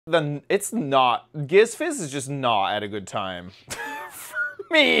it's not. Giz Wiz is just not at a good time for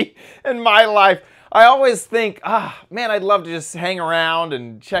me in my life. I always think, man, I'd love to just hang around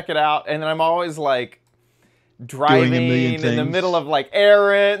and check it out, and then I'm always like driving in the middle of like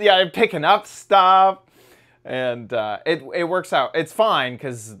errands. Yeah, I'm picking up stuff, and it works out. It's fine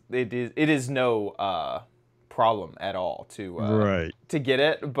because it is no problem at all to get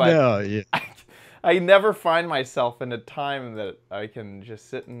it, but I never find myself in a time that I can just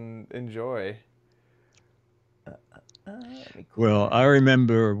sit and enjoy. Well, I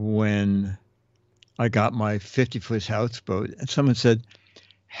remember when I got my 50-foot houseboat, and someone said,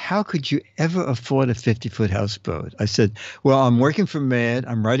 "How could you ever afford a 50-foot houseboat?" I said, "Well, I'm working for Mad.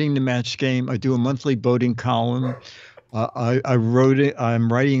 I'm writing the match game. I do a monthly boating column. I wrote it.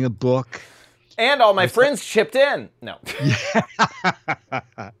 I'm writing a book, and all my friends chipped in." No.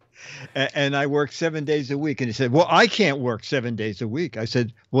 And I work 7 days a week. And he said, "Well, I can't work 7 days a week." I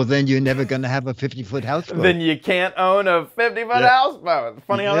said, "Well, then you're never going to have a 50-foot houseboat. Then you can't own a 50-foot houseboat."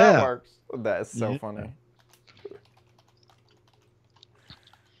 Funny how that works. That is so funny.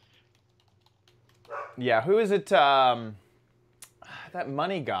 Yeah, who is it? That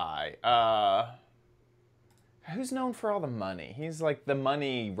money guy. Who's known for all the money? He's like the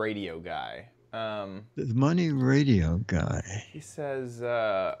money radio guy. The money radio guy. He says,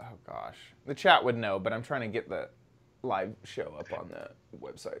 oh gosh, the chat would know, but I'm trying to get the live show up on the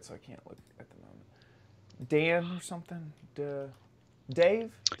website, so I can't look at the moment. Dan or something?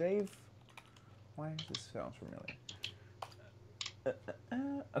 Dave? Why does this sound familiar?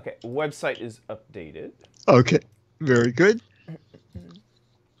 Okay, website is updated. Okay, very good.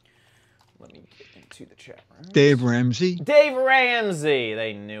 Let me get into the chat room. Dave Ramsey. Dave Ramsey.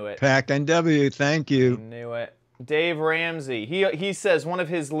 They knew it. Pack NW, thank you. They knew it. Dave Ramsey. He says one of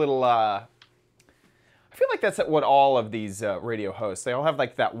his little. I feel like that's what all of these radio hosts. They all have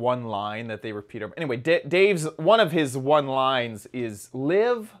like that one line that they repeat over. Anyway, Dave's one of his one lines is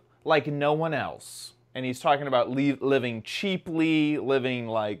 "Live like no one else," and he's talking about living cheaply, living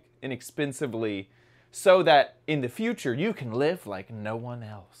like inexpensively, so that in the future you can live like no one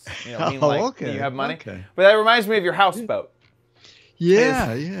else. You know, I mean, like you have money. Okay. But that reminds me of your houseboat.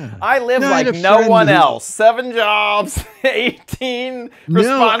 Yeah. I live like no one else. 7 jobs, 18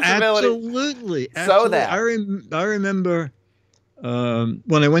 responsibilities. Absolutely. So that I remember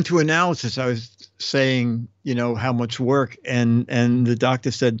when I went to analysis, I was saying, how much work, and the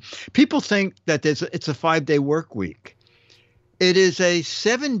doctor said, people think that it's a 5-day work week. It is a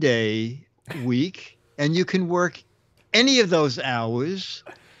 7-day week, and you can work any of those hours,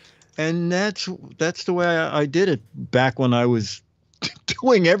 and that's the way I did it back when I was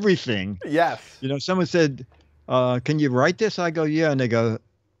doing everything. Yes. Someone said, "Can you write this?" I go, "Yeah," and they go,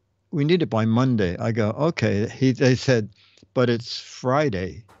 "We need it by Monday." I go, "Okay." They said, "But it's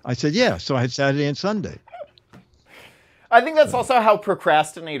Friday." I said, "Yeah." So I had Saturday and Sunday. I think that's also how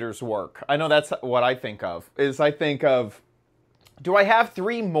procrastinators work. I know that's what I think of. I think of, do I have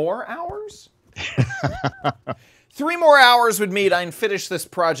 3 more hours? 3 more hours would mean I can finish this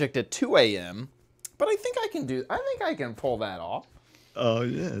project at 2 a.m. But I think I can pull that off. Oh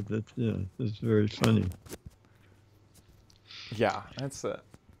yeah, that's very funny. Yeah, that's it.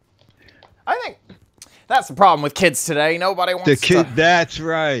 I think that's the problem with kids today. Nobody wants to. That's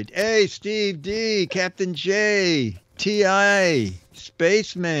right. Hey, Steve D, Captain J, T.I.,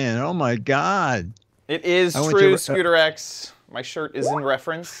 Spaceman. Oh my God. It is true, Scooter X. My shirt is in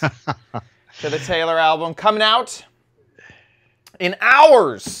reference to the Taylor album coming out in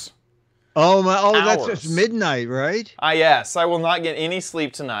hours. Oh my! Oh, that's just midnight, right? Yes. I will not get any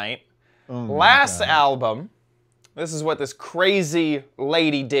sleep tonight. Oh Last album. This is what this crazy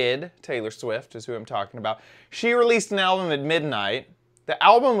lady did. Taylor Swift is who I'm talking about. She released an album at midnight. The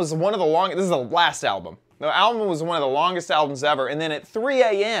album was one of the longest. This is the last album. The album was one of the longest albums ever. And then at 3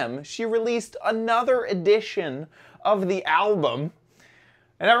 a.m., she released another edition of the album.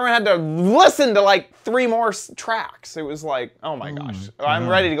 And everyone had to listen to like 3 more tracks. It was like, oh my gosh. I'm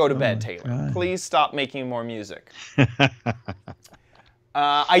ready to go to bed, Taylor. God. Please stop making more music.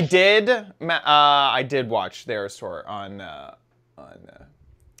 I did watch their tour on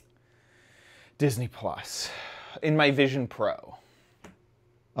Disney Plus in my Vision Pro.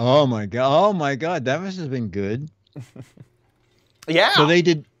 Oh my God, that must have been good. Yeah. So they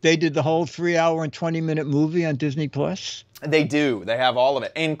did the whole 3-hour and 20-minute movie on Disney Plus? They do. They have all of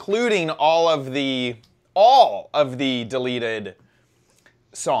it, including all of the deleted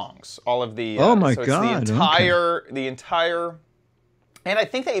songs. All of the oh my so God. It's the entire and I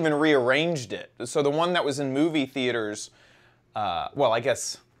think they even rearranged it. So the one that was in movie theaters, well, I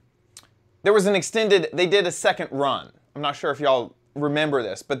guess there was an extended. They did a second run. I'm not sure if y'all remember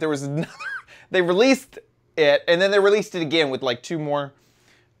this, but there was another. They released it, and then they released it again with like 2 more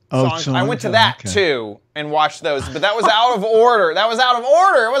songs. I went to that too and watched those, but that was out of order. That was out of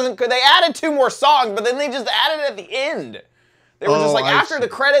order. It wasn't good. They added 2 more songs, but then they just added it at the end. They were just like, after the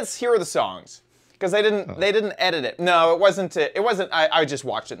credits, here are the songs. Because they didn't edit it. No, it wasn't. I just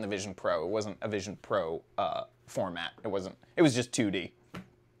watched it in the Vision Pro. It wasn't a Vision Pro format. It wasn't. It was just 2D.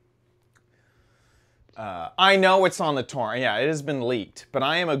 I know it's on the torrent. Yeah, it has been leaked. But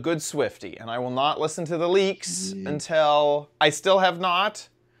I am a good Swiftie, and I will not listen to the leaks until... I still have not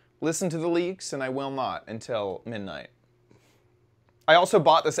listened to the leaks, and I will not until midnight. I also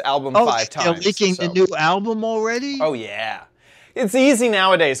bought this album 5 times. They're leaking the new album already? Oh, yeah. It's easy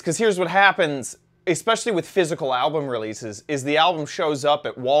nowadays, because here's what happens, especially with physical album releases, is the album shows up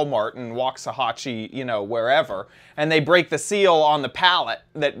at Walmart and Waxahachie, you know, wherever, and they break the seal on the pallet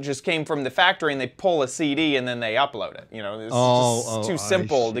that just came from the factory, and they pull a CD and then they upload it. You know, it's just too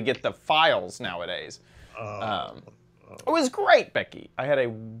simple to get the files nowadays. It was great, Becky. I had a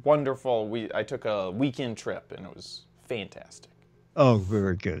wonderful, I took a weekend trip, and it was fantastic. Oh,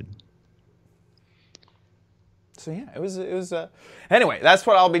 very good. So yeah, it was anyway, that's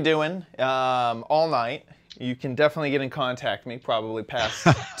what I'll be doing all night. You can definitely get in contact with me, probably past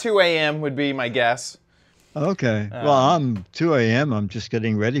 2 a.m. would be my guess. Okay. Well, I'm 2 a.m. I'm just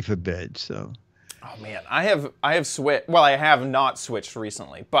getting ready for bed, so. Oh man, I have switched. Well, I have not switched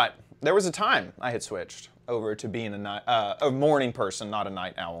recently, but there was a time I had switched over to being a morning person, not a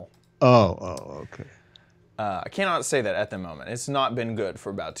night owl. Oh, okay. I cannot say that at the moment. It's not been good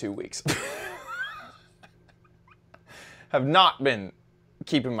for about 2 weeks. Have not been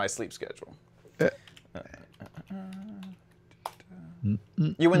keeping my sleep schedule.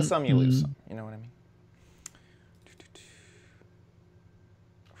 You win some, you lose some. You know what I mean?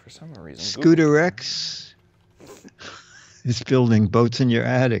 For some reason, Scooter X is building boats in your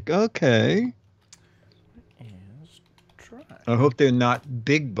attic. Okay. I hope they're not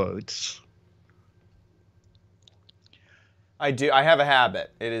big boats. I do. I have a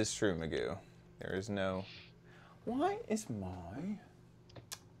habit. It is true, Magoo. There is no... Why is my...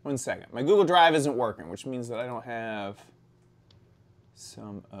 1 second. My Google Drive isn't working, which means that I don't have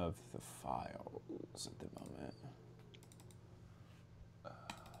some of the files at the moment.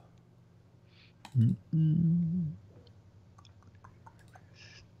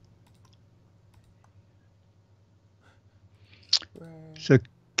 So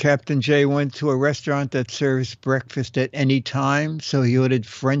Captain J went to a restaurant that serves breakfast at any time, so he ordered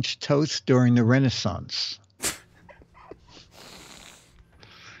French toast during the Renaissance.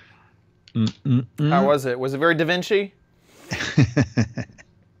 How was it? Was it very Da Vinci? Okay,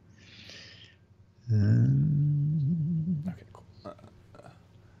 cool.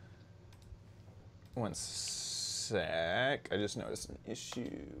 1 sec. I just noticed an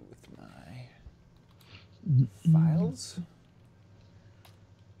issue with my files.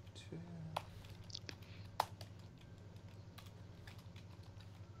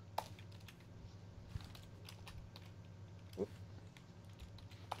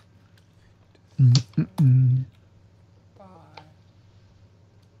 Bye.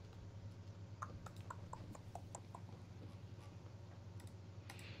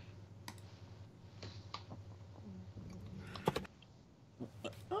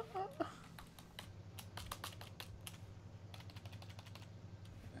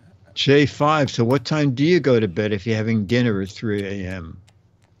 J5, so what time do you go to bed if you're having dinner at 3 a.m.?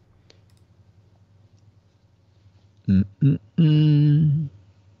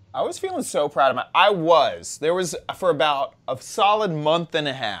 I was feeling so proud of there was, for about a solid month and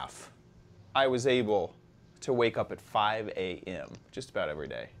a half, I was able to wake up at 5 a.m. just about every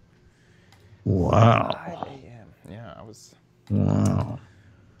day. Wow. 5 a.m. Yeah, I was... Wow.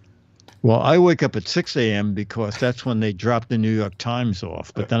 Well, I wake up at 6 a.m. because that's when they drop the New York Times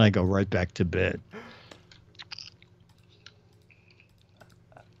off, but then I go right back to bed.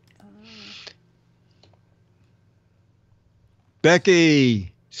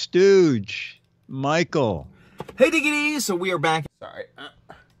 Becky, Stooge, Michael. Hey, Diggity, so we are back. Sorry.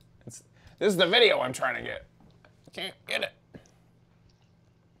 This is the video I'm trying to get. I can't get it.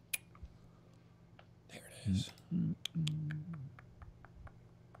 There it is.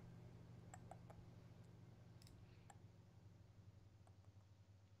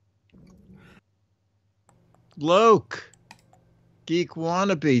 Loke, Geek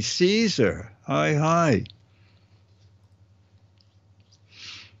Wannabe, Caesar. Hi, hi.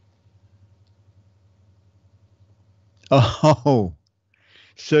 Oh,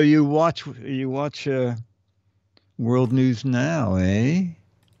 so you watch World News Now, eh?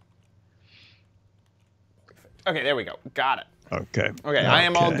 Okay, there we go. Got it. Okay. Okay, I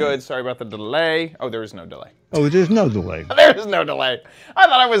am all good. Sorry about the delay. Oh, there is no delay. Oh, there's no delay. There is no delay. I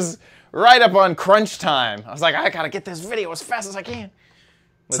thought I was right up on crunch time. I was like, I gotta get this video as fast as I can.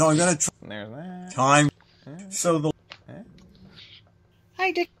 So I'm gonna try. There's that. Time. So the.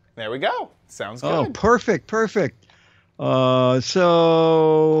 Hi, Dick. There we go. Sounds good. Oh, perfect, perfect.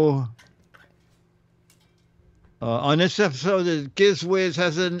 So on this episode, the Giz Wiz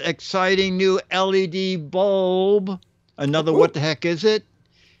has an exciting new LED bulb. Another, what the heck is it?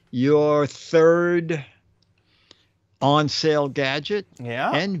 Your third on sale gadget.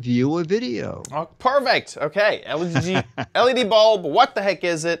 Yeah. And view a video. Oh, perfect. Okay. LED bulb. What the heck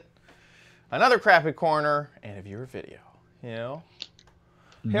is it? Another crappy corner and a viewer video. You know.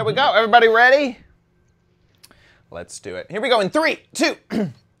 Here we go. Everybody ready? Let's do it. Here we go in 3, 2.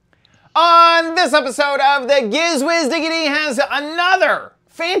 On this episode of the Giz Wiz Diggity has another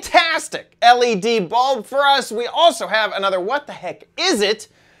fantastic LED bulb for us. We also have another what the heck is it?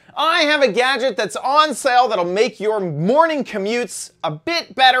 I have a gadget that's on sale that'll make your morning commutes a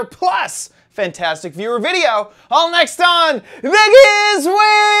bit better, plus fantastic viewer video. All next on the Giz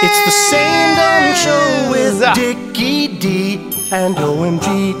Wiz! It's the same dumb show with Dickie D and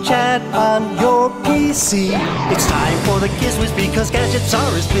OMG chat on your PC. It's time for the Giz Wiz because gadgets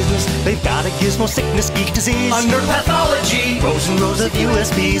are his business. They've got a gizmo sickness, geek disease, under pathology, rows and rows of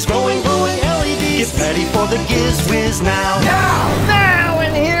USBs, glowing LEDs. Get ready for the Giz Wiz now. Now,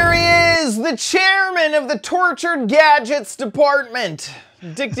 and here he is, the chairman of the Tortured Gadgets Department.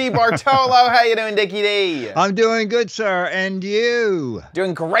 Dick D. Bartolo, how you doing, Dickie D? I'm doing good, sir, and you?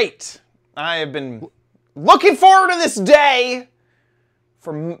 Doing great. I have been looking forward to this day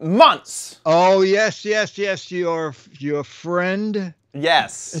for months. Oh, yes, your friend.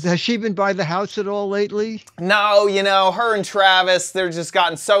 Yes. Has she been by the house at all lately? No, you know, her and Travis, they're just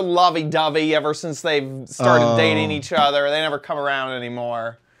gotten so lovey-dovey ever since they've started dating each other. They never come around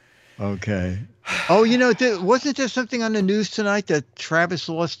anymore. Okay. Oh, you know, wasn't there something on the news tonight that Travis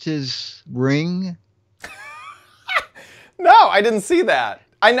lost his ring? No, I didn't see that.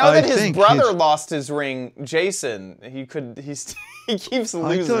 I know that his brother his... lost his ring, Jason. He keeps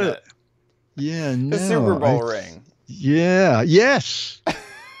losing it. Yeah, no. The Super Bowl ring. Yeah, yes.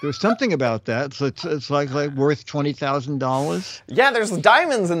 There was something about that. So it's like worth $20,000. Yeah, there's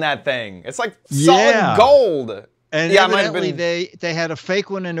diamonds in that thing. It's like solid gold. And yeah, evidently they had a fake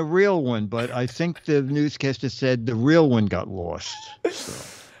one and a real one, but I think the newscaster said the real one got lost. So.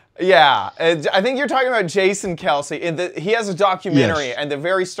 Yeah, I think you're talking about Jason Kelsey. He has a documentary, yes. and the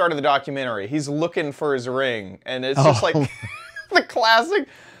very start of the documentary, he's looking for his ring, and it's just like the classic,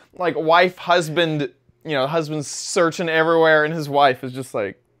 like wife-husband, you know, husband's searching everywhere, and his wife is just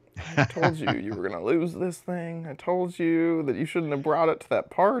like, I told you you were gonna lose this thing. I told you that you shouldn't have brought it to that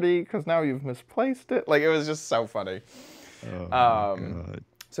party because now you've misplaced it. Like, it was just so funny. Oh God.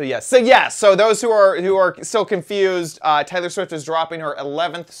 So yes. So those who are still confused, Taylor Swift is dropping her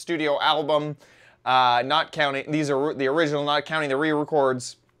 11th studio album. Not counting these are the original, not counting the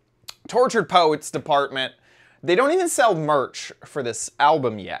re-records. Tortured Poets Department. They don't even sell merch for this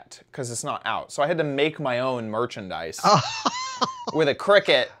album yet because it's not out. So I had to make my own merchandise. With a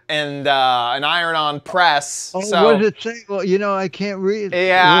Cricut and an iron-on press. Oh, so, what does it say? Well, you know, I can't read.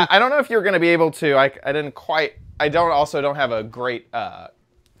 Yeah, I don't know if you're going to be able to. I didn't quite. I don't have a great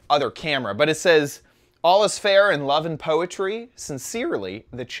other camera, but it says, "All is fair in love and poetry. Sincerely,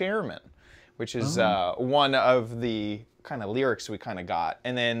 the chairman," which is one of the kind of lyrics we kind of got.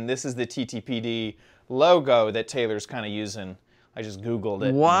 And then this is the TTPD logo that Taylor's kind of using. I just Googled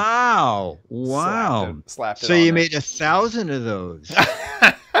it. Wow. Slapped it so on you there. made 1,000 of those.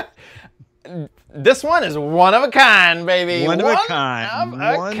 This one is one of a kind, baby. One of a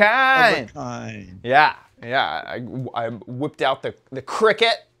kind. Yeah. I whipped out the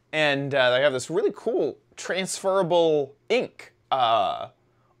Cricut, and they have this really cool transferable ink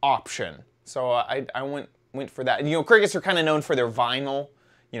option. So I went for that. And, you know, Cricuts are kind of known for their vinyl.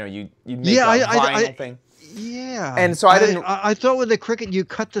 You know, you make a vinyl thing. Yeah. And so I thought with the Cricut you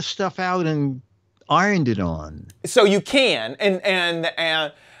cut the stuff out and ironed it on. So you can,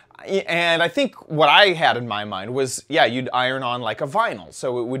 and I think what I had in my mind was, yeah, you'd iron on like a vinyl,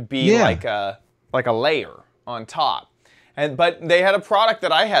 so it would be like a layer on top. But they had a product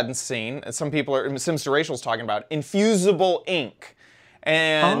that I hadn't seen. And some Simster Rachel's talking about infusible ink,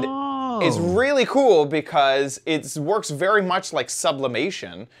 and it's really cool because it works very much like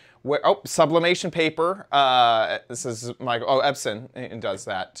sublimation. Sublimation paper. This is Michael. Oh, Epson does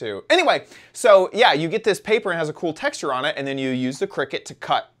that too. Anyway, so yeah, you get this paper and it has a cool texture on it, and then you use the Cricut to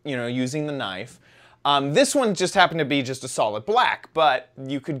cut, you know, using the knife. This one just happened to be just a solid black, but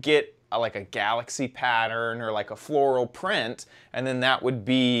you could get like a galaxy pattern or like a floral print, and then that would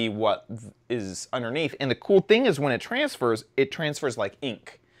be what is underneath. And the cool thing is when it transfers like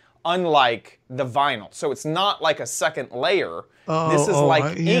ink, unlike the vinyl. So it's not like a second layer. This is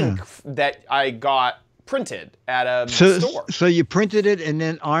like ink that I got printed at a store. So you printed it and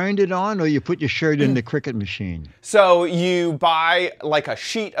then ironed it on, or you put your shirt in the Cricut machine? So you buy like a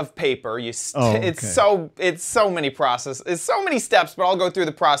sheet of paper. It's so many processes. It's so many steps, but I'll go through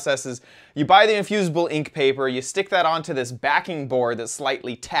the processes. You buy the infusible ink paper. You stick that onto this backing board that's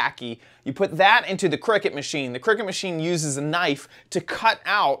slightly tacky. You put that into the Cricut machine. The Cricut machine uses a knife to cut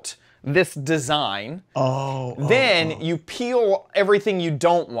out this design. Then you peel everything you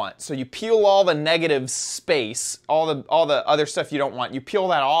don't want. So you peel all the negative space, all the other stuff you don't want. You peel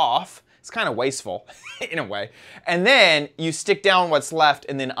that off. It's kind of wasteful in a way. And then you stick down what's left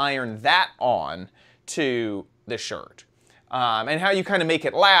and then iron that on to the shirt. And how you kind of make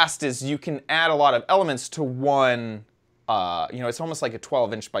it last is you can add a lot of elements to one, you know, it's almost like a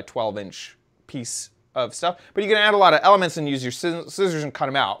 12-inch by 12-inch piece of stuff, but you can add a lot of elements and use your scissors and cut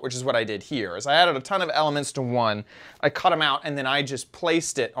them out, which is what I did here. Is I added a ton of elements to one, I cut them out, and then I just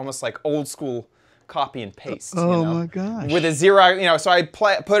placed it almost like old school copy and paste. Oh my gosh! With a zero, you know, so I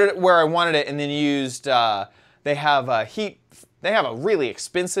put it where I wanted it, and then used. They have a heat. They have a really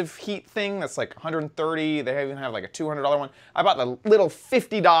expensive heat thing that's like $130. They even have like a $200 one. I bought the little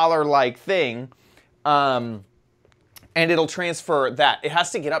 $50 like thing, and it'll transfer that. It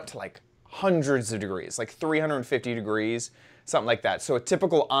has to get up to like hundreds of degrees, like 350 degrees, something like that. So a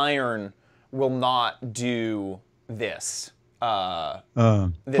typical iron will not do this. What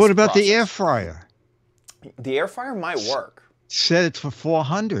about the air fryer? The air fryer might work. Said it's for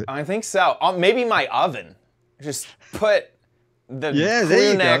 400. I think so. Maybe my oven. Just put the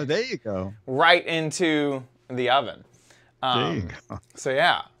there you go. Right into the oven. There you go. So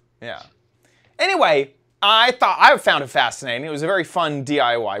yeah. Anyway, I found it fascinating. It was a very fun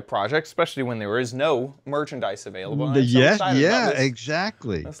DIY project, especially when there is no merchandise available. And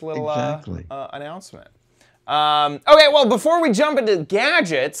Exactly. This little announcement. Okay, well, before we jump into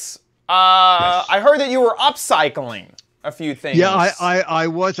gadgets, I heard that you were upcycling a few things. Yeah, I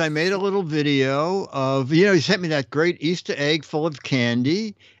was. I made a little video of, you know, he sent me that great Easter egg full of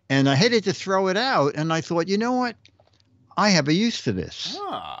candy, and I hated to throw it out, and I thought, you know what? I have a use for this.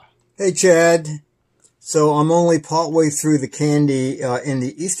 Hey, Chad. So I'm only partway through the candy in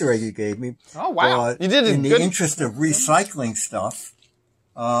the Easter egg you gave me. Oh, wow. You did it in the interest of recycling stuff,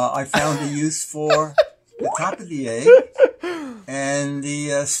 I found a use for the top of the egg and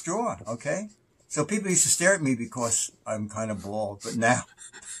the straw, okay? So people used to stare at me because I'm kind of bald, but now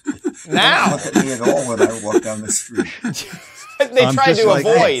they don't look at me at all when I walk down the street. They try to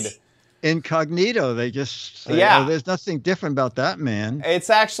avoid. Incognito, they just say, oh, there's nothing different about that man. It's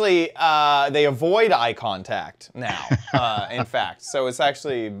actually, they avoid eye contact now, in fact. So it's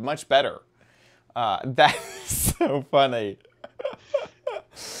actually much better. That's so funny.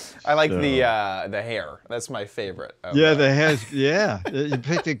 I like the hair. That's my favorite. The hair's, you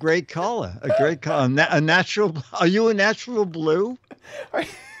picked a great color. A great color. A natural, are you a natural blue?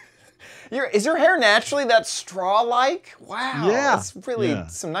 Is your hair naturally that straw-like? Wow. Yeah. That's really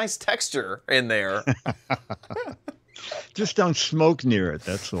some nice texture in there. Just don't smoke near it,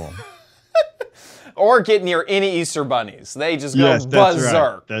 that's all. Or get near any Easter bunnies. They just go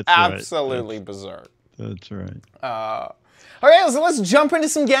berserk. That's absolutely berserk. That's right. Okay, so let's jump into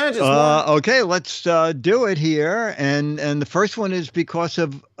some gadgets. Okay, let's do it here. And the first one is because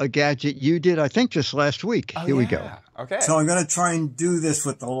of a gadget you did, I think, just last week. Here we go. Okay. So I'm going to try and do this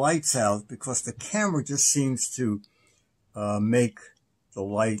with the lights out because the camera just seems to make the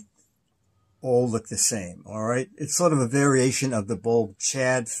light all look the same. All right. It's sort of a variation of the bulb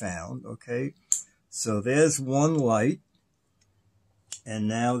Chad found. Okay. So there's one light. And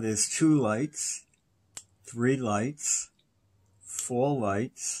now there's 2 lights, 3 lights, 4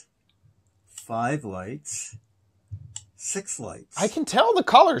 lights, 5 lights, 6 lights. I can tell the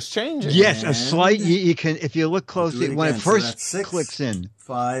color's changing. Yes, a slight. You can, if you look closely, when it first clicks in.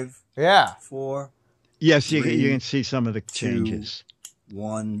 5. 4. Yes, 3, you can see some of the changes. 2,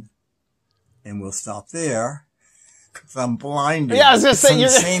 1, and we'll stop there because I'm blinded. Yeah, I was going to say you're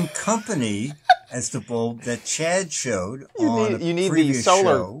the same company as the bulb that Chad showed on a previous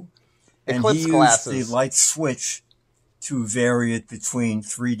show, and he used the light switch to vary it between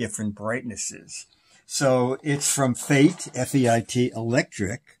 3 different brightnesses. So it's from Fate, F-E-I-T,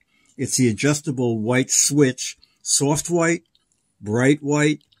 Electric. It's the adjustable white switch, soft white, bright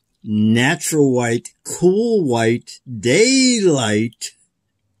white, natural white, cool white, daylight.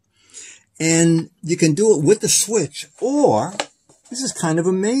 And you can do it with the switch, or This is kind of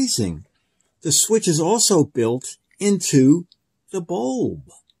amazing. The switch is also built into the bulb.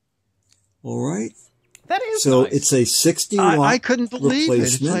 All right. That is so nice. It's a 60 watt I couldn't believe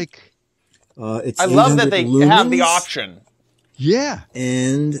replacement. It's like, I love that they lumens. have the option. yeah.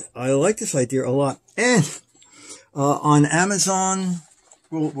 And I like this idea a lot. And on Amazon,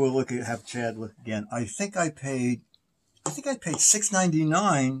 we'll look at, have Chad look again. I think I paid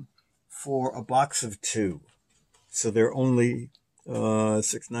 $6.99 for a box of 2. So they're only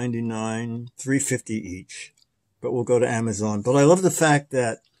 $6.99, $3.50 each. But we'll go to Amazon. But I love the fact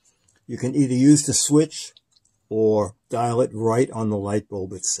that you can either use the switch or dial it right on the light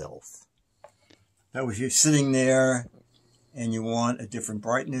bulb itself. That was, you're sitting there and you want a different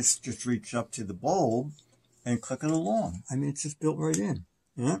brightness, just reach up to the bulb and click it along. I mean, it's just built right in.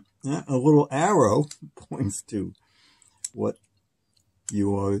 Yeah, yeah. A little arrow points to what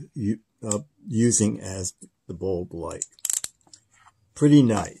you are using as the bulb light. Pretty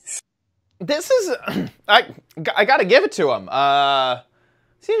nice. This is, I got to give it to them.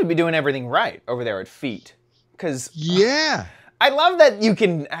 Seem to be doing everything right over there at Feet. Because Yeah. I love that you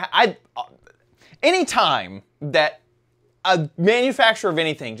can, anytime that a manufacturer of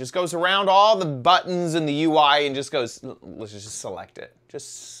anything just goes around all the buttons in the UI and just goes, let's just select it.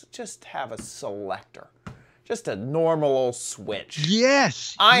 Just have a selector. Just a normal old switch.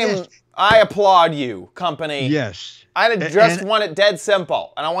 Yes. I applaud you, company. Yes. I just want it dead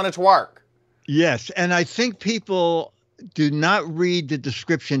simple, and I want it to work. Yes, and I think people do not read the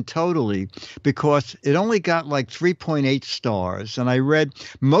description totally because it only got like 3.8 stars. And I read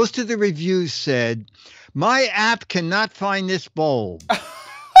most of the reviews said, my app cannot find this bulb.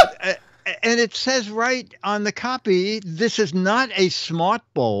 And it says right on the copy, this is not a smart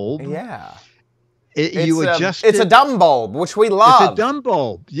bulb. Yeah. It's a dumb bulb, which we love. It's a dumb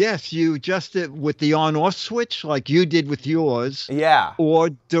bulb. Yes, you adjust it with the on-off switch like you did with yours. Yeah. Or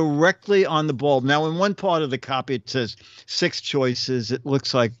directly on the bulb. Now, in one part of the copy, it says 6 choices. It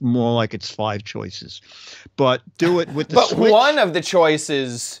looks like more like it's 5 choices. But do it with the switch. But one of the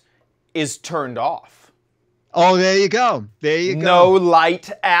choices is turned off. Oh, there you go. There you go. No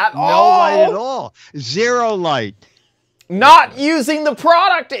light at all. No light at all. 0 light. Not using the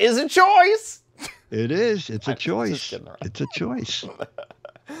product is a choice. It is. It's a choice. It's a choice.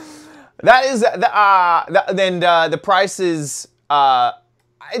 That is then the price is I'm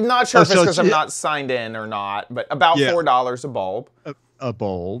not sure if it's because I'm not signed in or not, but about $4 a bulb. A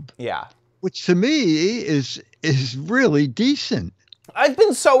bulb. Yeah. Which to me is really decent. I've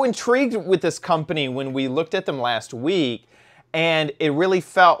been so intrigued with this company when we looked at them last week, and it really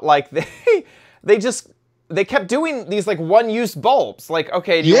felt like they kept doing these like one-use bulbs. Like,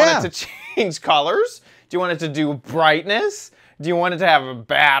 okay, do you want it to change colors? Do you want it to do brightness? Do you want it to have a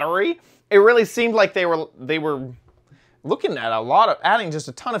battery? It really seemed like they were looking at adding just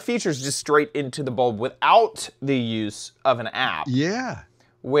a ton of features just straight into the bulb without the use of an app. Yeah.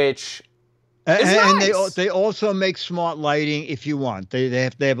 Which is nice. And they also make smart lighting if you want. They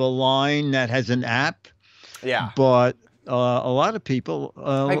have a line that has an app. Yeah. But a lot of people.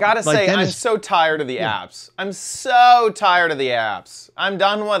 I gotta say, I'm so tired of the apps. I'm so tired of the apps. I'm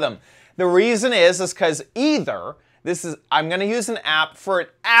done with them. The reason is because either I'm gonna use an app for an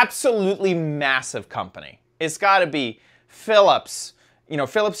absolutely massive company. It's gotta be Philips,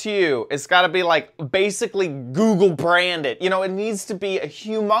 Philips Hue. It's gotta be like basically Google branded. It needs to be a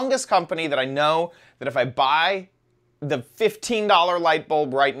humongous company that I know that if I buy the $15 light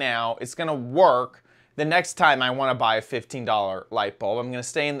bulb right now, it's gonna work. The next time I want to buy a $15 light bulb, I'm going to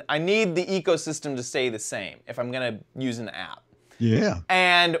stay in. I need the ecosystem to stay the same if I'm going to use an app. Yeah.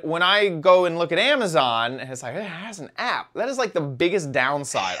 And when I go and look at Amazon, and it's like, it has an app. That is like the biggest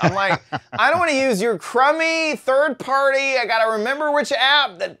downside. I'm like, I don't want to use your crummy third party. I got to remember which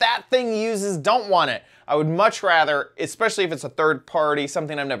app that thing uses. Don't want it. I would much rather, especially if it's a third party,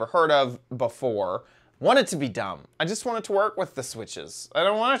 something I've never heard of before, want it to be dumb. I just want it to work with the switches. I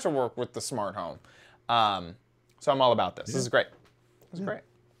don't want it to work with the smart home. So I'm all about this. This is great. This is great.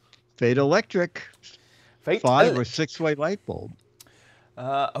 Fate Electric. 5 or 6-way light bulb.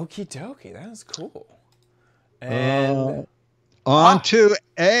 Okie dokie. That is cool. And on to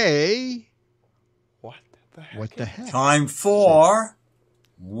a. What the heck? What the heck? Time for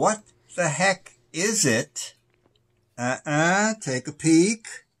What the Heck Is It? Take a peek.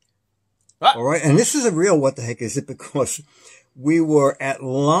 All right. And this is a real What the Heck Is It because we were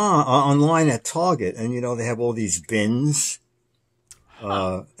online at Target, and they have all these bins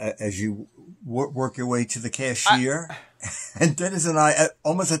as you work your way to the cashier. And Dennis and I,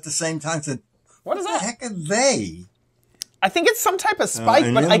 almost at the same time, said, "What the heck are they?" I think it's some type of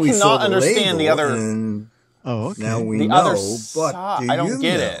spike, but I cannot understand the other. And Oh, okay. Now we The know, other but side, do I don't you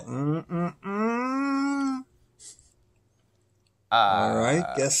get know? it. All right,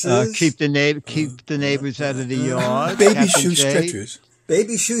 guesses. Keep the neighbors out of the yard. Baby Captain shoe J. stretchers.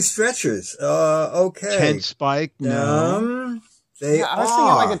 Baby shoe stretchers. Okay. Tent spike. No. They Yeah, I was are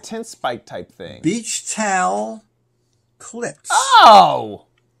thinking like a tent spike type thing. beach towel clips. Oh!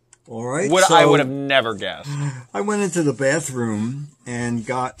 All right. I would have never guessed. I went into the bathroom and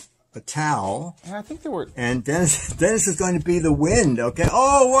got a towel. Yeah, I think there were. And Dennis is going to be the wind, okay?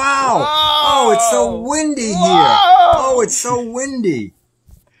 Oh, wow. Whoa! Oh, it's so windy here. Whoa! Oh, it's so windy.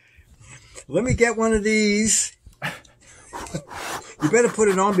 Let me get one of these. You better put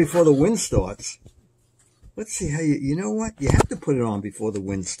it on before the wind starts. Let's see how you know what? You have to put it on before the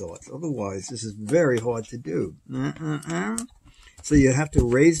wind starts. Otherwise, this is very hard to do. So you have to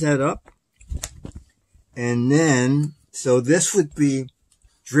raise that up. And then, so this would be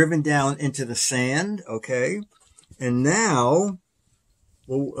driven down into the sand, okay? And now,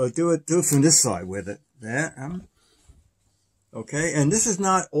 we'll do it from this side with it. Okay, and this is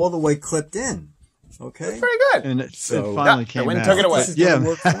not all the way clipped in, okay? That's pretty good. And it finally came the wind out. took it away. This is gonna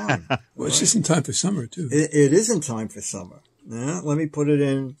work fine. Well, it's just in time for summer, too. It is in time for summer. Now, let me put it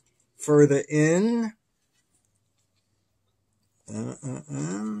in further in.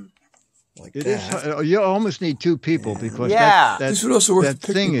 Like It that. is. You almost need two people because Yeah. This would also work that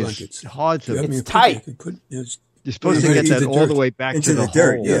for thing picnic is blankets. hard to. You have me a tight. picnic and put, You're supposed to Yeah, get into that the all the dirt. way back Into to the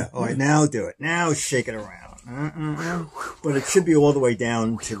dirt, hole. yeah. All right, now do it. Now shake it around. But it should be all the way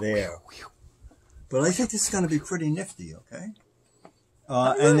down to there. But I think this is going to be pretty nifty, okay?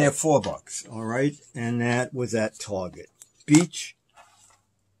 And they're $4, all right? And that was at Target. Beach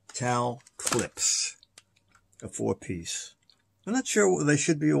towel clips, a 4-piece. I'm not sure they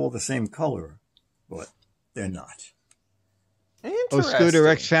should be all the same color, but they're not. Oh, Scooter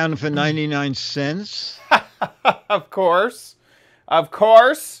X found it for 99 cents. Of course. Of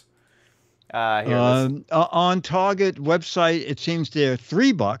course. Here, On Target website, it seems they're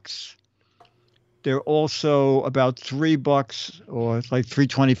 $3. They're also about $3, or it's like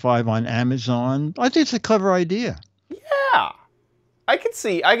 $3.25 on Amazon. I think it's a clever idea. yeah. I could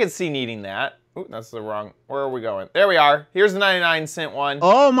see needing that. Ooh, that's the wrong. Where are we going? There we are. Here's the 99-cent one.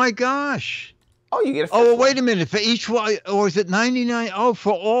 Oh my gosh! Oh, you get a fifth Oh, one. wait a minute. For each one, or is it 99? Oh,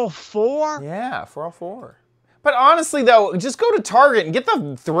 for all four? Yeah, for all four. But honestly, though, just go to Target and get the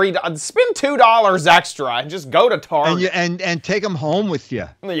 $3. Spend $2 extra and just go to Target. And take them home with you.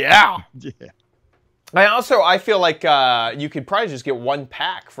 Yeah. Yeah. I feel like you could probably just get one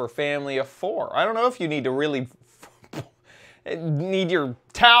pack for a family of 4. I don't know if you need to really need your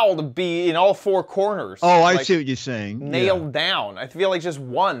towel to be in all 4 corners. Oh, I see what you're saying. Nailed down. I feel like just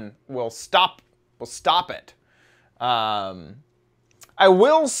one will stop it. I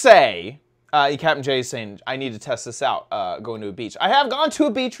will say, Captain J is saying, I need to test this out, going to a beach. I have gone to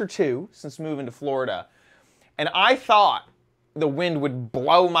a beach or two since moving to Florida, and I thought the wind would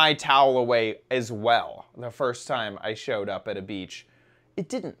blow my towel away as well the first time I showed up at a beach. It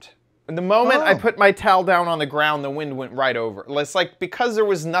didn't. And the moment I put my towel down on the ground, the wind went right over. It's like because there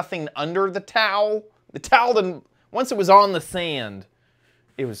was nothing under the towel didn't, once it was on the sand,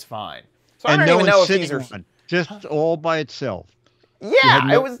 it was fine. So I don't even know if these are... Just all by itself. Yeah,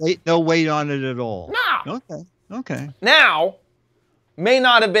 no it was... no weight on it at all. No. Okay. Now, may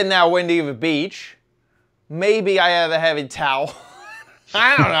not have been that windy of a beach. Maybe I have a heavy towel.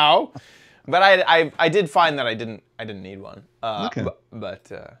 I don't know. But I did find that I didn't need one. Okay.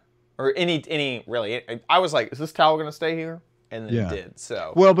 Or any really. I was like, is this towel gonna stay here? And then it did.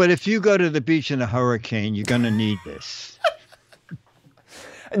 So. Well, but if you go to the beach in a hurricane, you're gonna need this.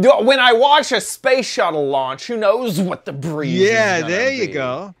 When I watch a space shuttle launch, who knows what the breeze is gonna there you be.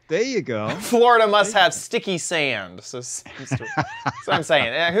 go. There you go. Florida must have sticky sand. So that's what I'm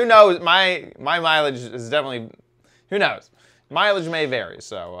saying. Who knows? My mileage is definitely, who knows? Mileage may vary.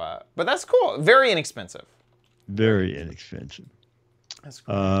 So, but that's cool. Very inexpensive. Very inexpensive. That's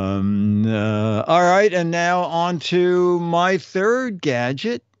cool. All right, and now on to my third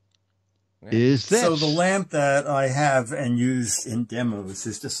gadget. Is this? So the lamp that I have and use in demos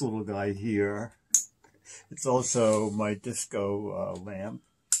is this little guy here. It's also my disco lamp.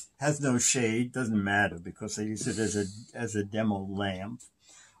 Has no shade, doesn't matter because I use it as a demo lamp.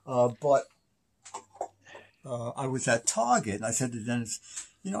 But I was at Target and I said to Dennis,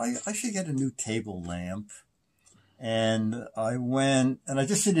 you know, I should get a new table lamp. And I went and I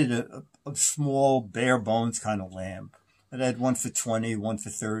just needed a small bare bones kind of lamp. And I had one for 20, one for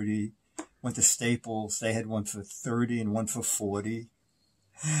 30. Went to Staples. They had one for 30 and one for 40.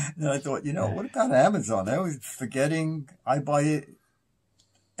 And I thought, you know, what about Amazon? I was forgetting I buy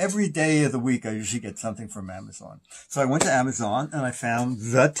every day of the week, I usually get something from Amazon. So I went to Amazon and I found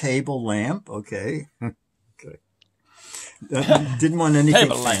the table lamp. Okay. Okay. Didn't want anything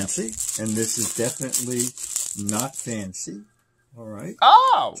fancy. And this is definitely not fancy. All right.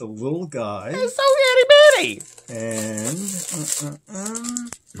 Oh. It's a little guy. It's so itty bitty. And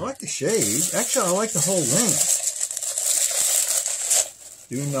I like the shade. Actually, I like the whole lamp.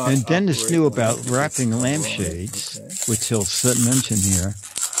 Do not And Dennis operate knew about lamp. wrapping lampshades, Okay. which he'll mention here.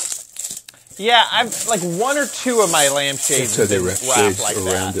 Yeah, I've like one or two of my lampshades That's how they have wrap been wrapped shades like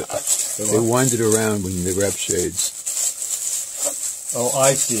around that. it. They wind it around when they wrap shades. Oh,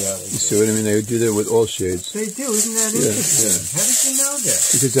 I see how they You do. see what I mean? They do that with all shades. They do, isn't that Yeah, interesting? How did you know that?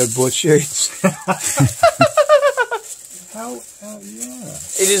 Because I bought shades. Yeah.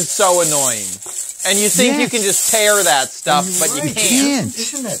 It is so annoying. And you think you Yes. can just tear that stuff, You're but you right. can't.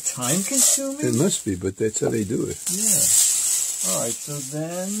 Isn't that time consuming? It must be, but that's how they do it. Yeah. All right, so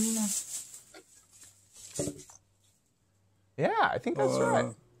then... Yeah, I think that's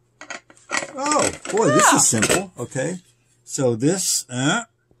right. Oh, boy, this is simple. Okay. So this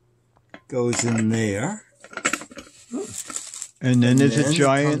goes in there. And then there's a Then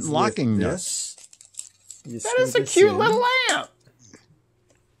giant comes with locking nut. this. You That screw is a this cute in. little lamp.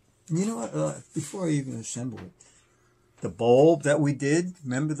 You know what? Before I even assemble it, the bulb that we did,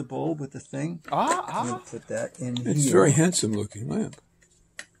 remember the bulb with the thing? I'm going to put that in here. It's a very handsome looking lamp.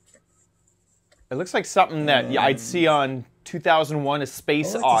 It looks like something that I'd see on 2001: A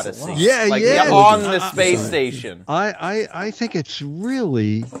Space I like this a Odyssey. lot. Yeah, like, yeah. on the space station. I think it's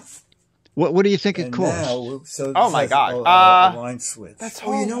really. What do you think it And costs? now, so Oh this my has God. a line switch. That's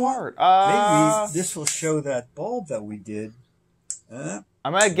you know hard. what? Maybe this will show that bulb that we did. I'm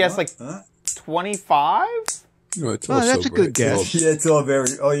gonna guess like 25. No, it's Oh, also that's a good bright. guess. Yeah, it's all very.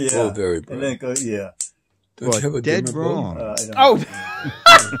 Oh yeah. All very bright. And then it goes. Yeah. Don't you have a Dead dimmer bulb? wrong. I don't Oh. know.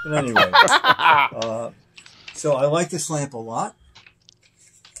 But anyway, so I like this lamp a lot.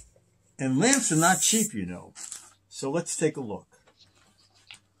 And lamps are not cheap, you know. So let's take a look.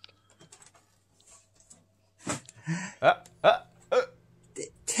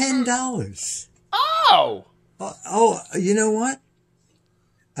 $10. Oh. Oh, you know what?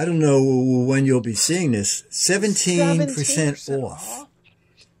 I don't know when you'll be seeing this. 17% off.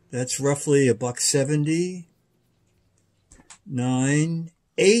 That's roughly $1.70.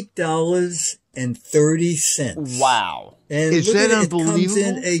 $8.30. Wow. And Is look that at it, it comes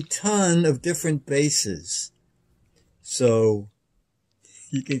in unbelievable? a ton of different bases. So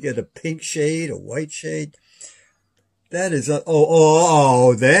you can get a pink shade, a white shade. That is there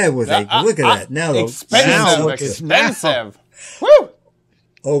was look at that. Now Expensive. look at it. Expensive. Woo.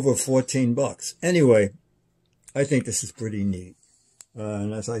 Over $14. Anyway, I think this is pretty neat.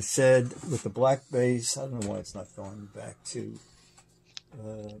 And as I said, with the black base, I don't know why it's not going back to.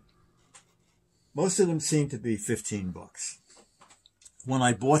 Most of them seem to be $15. When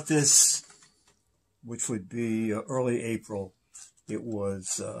I bought this, which would be early April, it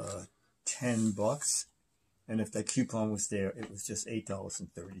was $10. And if that coupon was there, it was just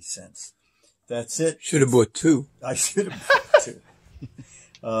 $8.30. That's it. Should have bought two. I should have bought two.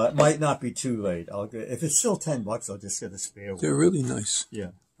 It might not be too late. If it's still $10, I'll just get a spare one. They're really nice. Yeah,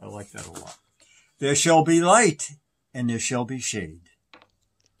 I like that a lot. There shall be light, and there shall be shade.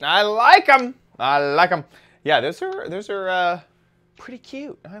 I like them. I like them. Yeah, those are pretty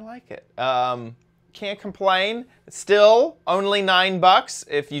cute. I like it. Can't complain. Still only $9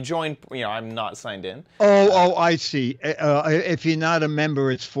 if you join. You know, I'm not signed in. Oh, I see. If you're not a member,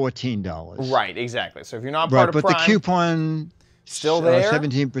 it's $14. Right, exactly. So if you're not Right, part of but Prime, the coupon still there.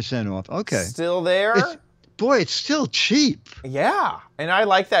 17% off. Okay. Still there. It's still cheap. Yeah, and I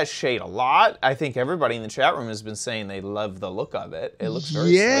like that shade a lot. I think everybody in the chat room has been saying they love the look of it. It looks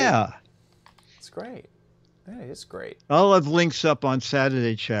very sweet. It's great. Yeah, it's great. I'll have links up on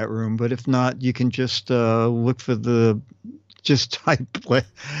Saturday chat room, but if not, you can just look for just type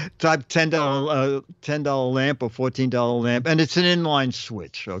 $10 lamp or $14 lamp, and it's an inline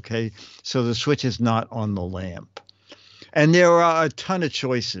switch, okay? So the switch is not on the lamp. And there are a ton of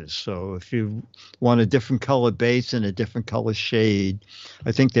choices. So if you want a different color base and a different color shade,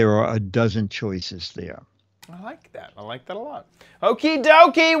 I think there are a dozen choices there. I like that. I like that a lot. Okie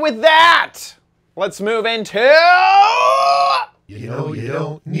dokie with that. Let's move into... You know you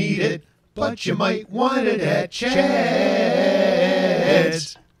don't need it, but you might want it at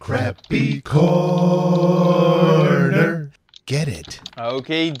Chad's Crappy Corner. Get it.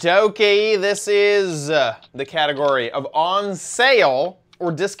 Okie dokie. This is the category of on sale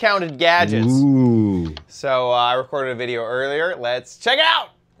or discounted gadgets. Ooh. So I recorded a video earlier. Let's check it out.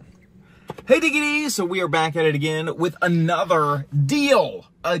 Hey Diggity, so we are back at it again with another deal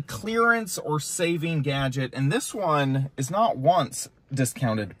a clearance or saving gadget, and this one is not once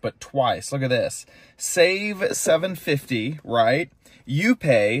discounted, but twice. Look at this. Save $7.50, right? You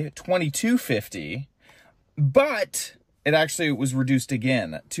pay $22.50, but it actually was reduced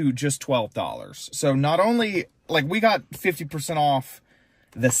again to just $12. So not only, like, we got 50% off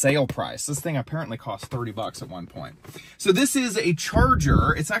the sale price. This thing apparently cost 30 bucks at one point. So this is a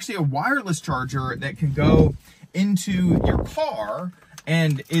charger. It's actually a wireless charger that can go into your car,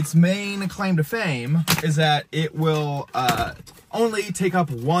 and its main claim to fame is that it will only take up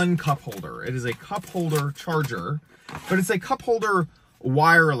one cup holder. It is a cup holder charger, but it's a cup holder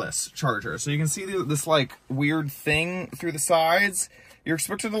wireless charger. So you can see this like weird thing through the sides. You're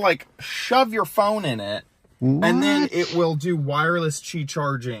expected to like shove your phone in it, and then it will do wireless Qi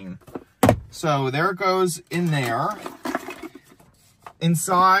charging. So there it goes in there.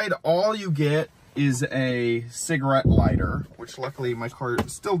 Inside, all you get is a cigarette lighter, which luckily my car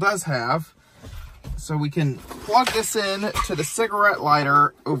still does have. So we can plug this in to the cigarette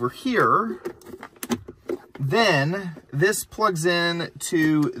lighter over here. Then this plugs in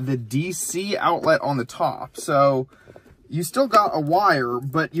to the DC outlet on the top. So you still got a wire,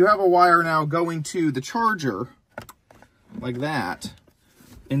 but you have a wire now going to the charger like that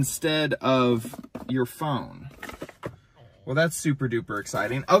instead of your phone. Well, that's super duper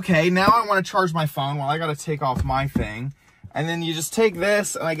exciting. Okay, now I want to charge my phone. Well, I got to take off my thing. And then you just take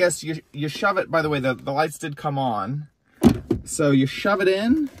this, and I guess you shove it. By the way, the lights did come on. So you shove it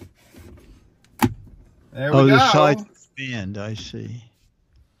in. There we go. Oh, the side stand, I see.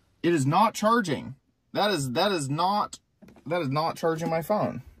 It is not charging. That is not charging my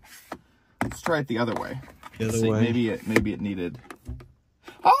phone. Let's try it the other way. The other See, way. maybe it needed.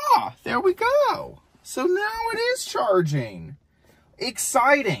 Ah, there we go. So now it is charging.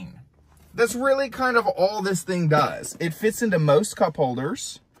 Exciting. That's really kind of all this thing does. It fits into most cup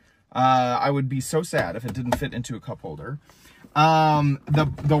holders. I would be so sad if it didn't fit into a cup holder.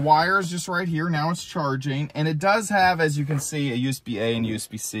 The wire is just right here. Now it's charging. And it does have, as you can see, a USB-A and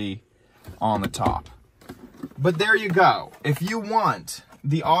USB-C on the top. But there you go. If you want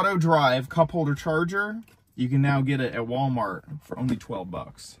the auto drive cup holder charger, you can now get it at Walmart for only 12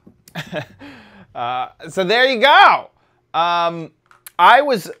 bucks. So there you go. I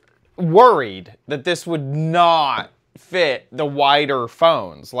was worried that this would not fit the wider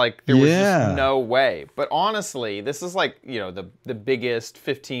phones. Like there was just no way. But honestly, this is like, you know, the biggest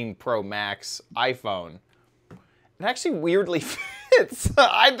 15 Pro Max iPhone. It actually weirdly fits.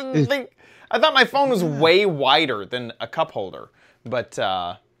 I thought my phone was way wider than a cup holder, but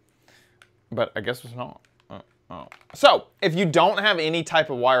I guess it's not. So if you don't have any type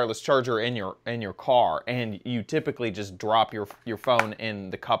of wireless charger in your car, and you typically just drop your phone in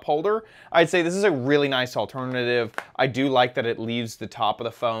the cup holder, I'd say this is a really nice alternative. I do like that it leaves the top of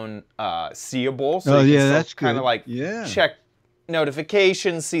the phone seeable, so you can that's kind of like check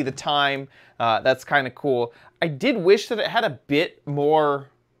notifications, see the time. That's kind of cool. I did wish that it had a bit more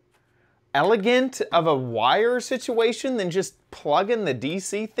elegant of a wire situation than just plugging the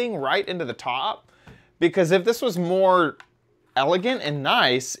DC thing right into the top. Because if this was more elegant and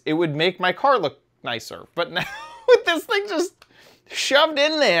nice, it would make my car look nicer. But now with this thing just shoved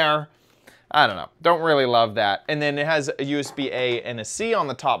in there, I don't know. Don't really love that. And then it has a USB-A and a C on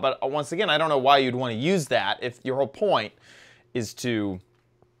the top. But once again, I don't know why you'd want to use that if your whole point is to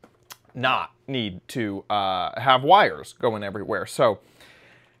not need to have wires going everywhere. So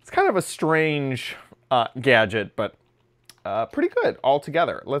it's kind of a strange gadget, but pretty good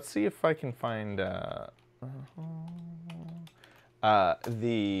altogether. Let's see if I can find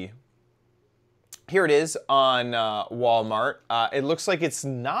here it is on Walmart. It looks like it's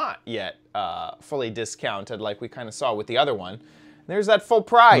not yet fully discounted like we kind of saw with the other one. There's that full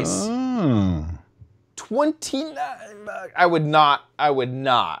price. Oh. $29. I would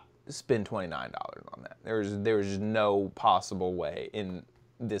not spend $29 on that. There's no possible way in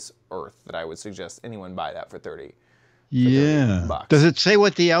this earth that I would suggest anyone buy that for 30. Yeah. $30. Does it say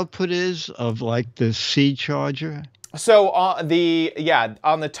what the output is of like the C charger? So on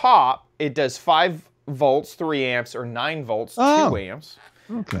the top it does 5 volts, 3 amps, or 9 volts, 2 amps.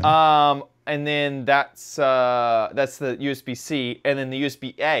 Okay. And then that's the USB-C, and then the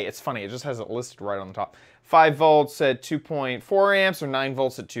USB-A. It's funny, it just has it listed right on the top. 5 volts at 2.4 amps, or 9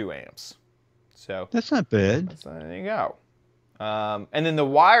 volts at 2 amps. So that's not bad. There you go. And then the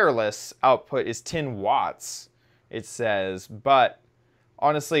wireless output is 10 watts. It says, but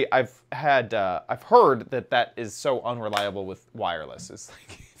honestly, I've heard that is so unreliable with wireless. It's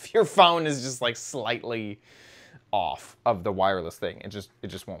like if your phone is just like slightly off of the wireless thing, it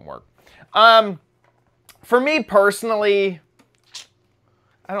just won't work. For me personally,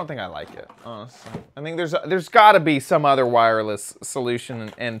 I don't think I like it, honestly. I think there's got to be some other wireless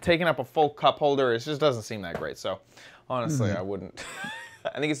solution, and taking up a full cup holder, it just doesn't seem that great. So, honestly, I wouldn't.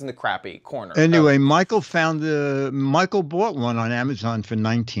 I think it's in the crappy corner. Anyway, Michael bought one on Amazon for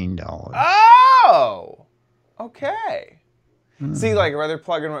 $19. Oh, okay. See, like, rather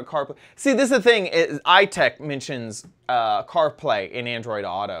plug in with CarPlay. See, this is the thing, iTech mentions CarPlay in Android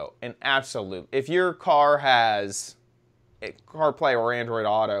Auto, and absolute. If your car has CarPlay or Android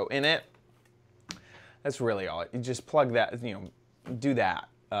Auto in it, that's really all. You just plug that, do that,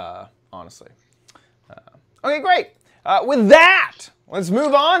 honestly. Okay, great. With that, let's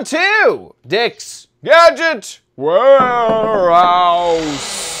move on to Dick's Gadget Warehouse.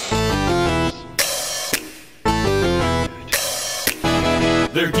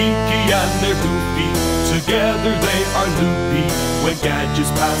 They're geeky and they're goofy, together they are loopy. When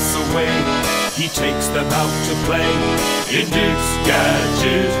gadgets pass away, he takes them out to play in Dick's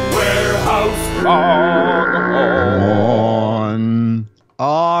Gadget Warehouse. On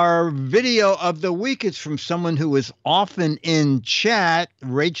our video of the week is from someone who is often in chat,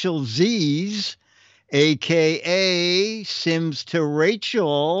 Rachel Z's, a.k.a. Sims to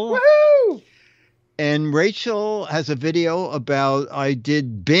Rachel. Woohoo! And Rachel has a video about, I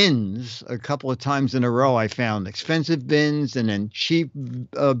did bins a couple of times in a row. I found expensive bins and then cheap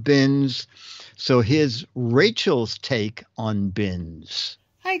bins. So here's Rachel's take on bins.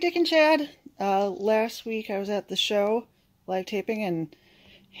 Hi, Dick and Chad. Last week I was at the show, live taping, and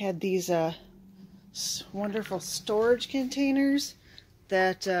had these wonderful storage containers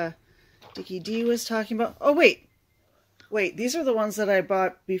that Dickie D was talking about. Oh, wait, these are the ones that I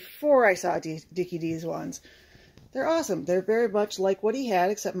bought before I saw Dickie D's ones. They're awesome. They're very much like what he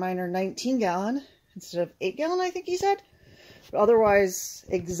had, except mine are 19-gallon instead of 8-gallon, I think he said. But otherwise,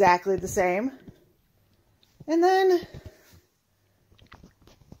 exactly the same. And then,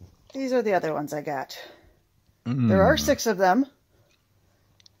 these are the other ones I got. There are 6 of them.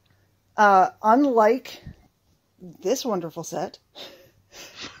 Unlike this wonderful set,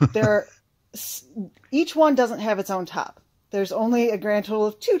 each one doesn't have its own top. There's only a grand total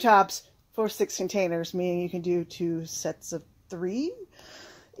of 2 tops for 6 containers, meaning you can do 2 sets of 3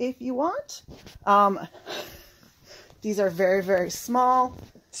 if you want. These are very, very small.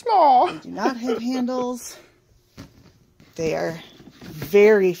 They do not have handles. They are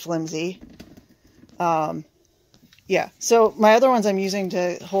very flimsy. Yeah, so my other ones I'm using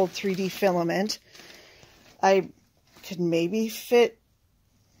to hold 3D filament. I could maybe fit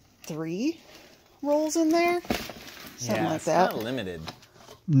 3 rolls in there. Something like that. It's not limited.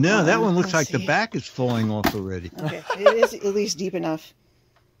 No, that one looks like the back is falling off already. Okay, it is at least deep enough.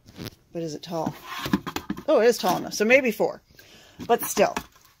 But is it tall? Oh, it is tall enough. So maybe 4. But still,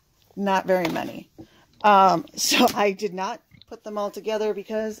 not very many. So I did not put them all together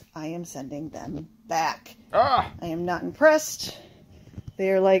because I am sending them back. I am not impressed. They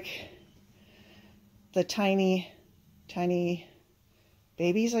are like the tiny, tiny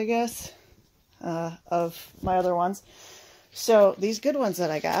babies, I guess, of my other ones. So these good ones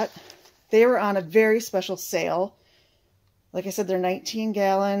that I got, they were on a very special sale. Like I said, they're 19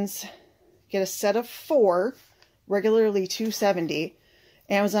 gallons. Get a set of 4, regularly $2.70.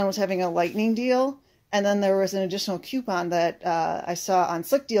 Amazon was having a lightning deal. And then there was an additional coupon that I saw on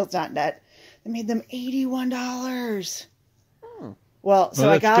slickdeals.net that made them $81. Well, so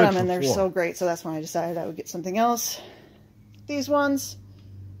I got them and they're so great. So that's when I decided I would get something else. These ones,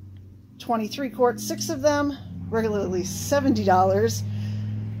 23 quarts, 6 of them, regularly $70.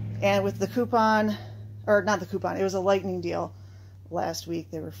 And with the coupon, or not the coupon, it was a lightning deal. Last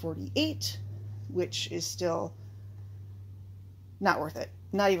week they were $48, which is still not worth it.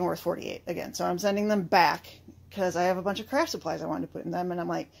 Not even worth 48 again. So I'm sending them back because I have a bunch of craft supplies I wanted to put in them. And I'm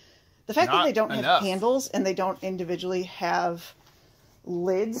like, the fact that they don't have handles and they don't individually have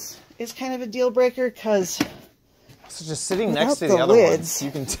lids is kind of a deal breaker because so just sitting next to the other ones,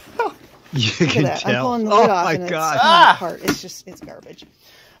 you can tell. You can tell. I'm pulling the lid off and it's coming apart. It's garbage.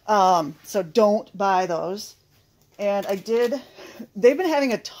 So don't buy those. And they've been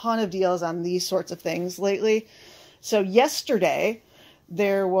having a ton of deals on these sorts of things lately. So yesterday,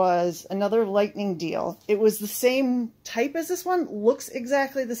 there was another lightning deal. It was the same type as this one, looks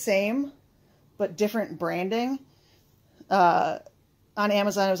exactly the same, but different branding. On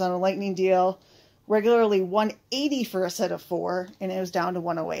Amazon, it was on a lightning deal, regularly $180 for a set of 4, and it was down to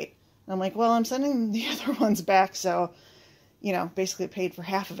 $108. And I'm like, well, I'm sending the other ones back, so, basically paid for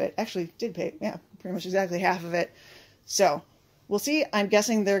half of it. Actually, did pay, yeah, pretty much exactly half of it. So, we'll see. I'm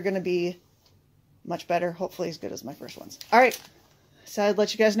guessing they're going to be much better, hopefully as good as my first ones. All right. So I'd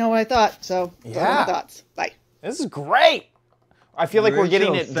let you guys know what I thought. So, those are my thoughts. Bye. This is great. I feel like we're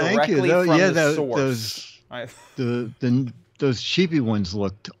getting Rachel, it thank directly you. from Yeah, the source. Those cheapy ones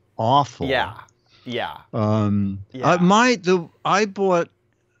looked awful. Yeah. Yeah.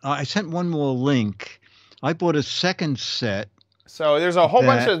 I sent one more link. I bought a second set. So there's a whole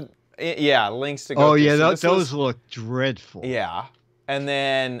bunch of links to go. Oh to. yeah, So those look dreadful. Yeah, and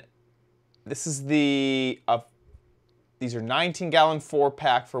then this is these are 19-gallon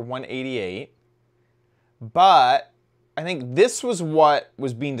 4-pack for $188. But I think this was what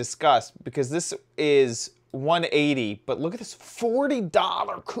was being discussed because this is $180. But look at this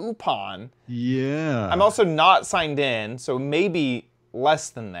 $40 coupon. Yeah. I'm also not signed in, so maybe less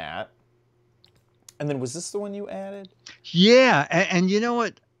than that. And then was this the one you added? Yeah, and you know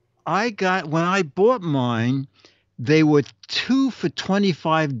what? When I bought mine, they were 2 for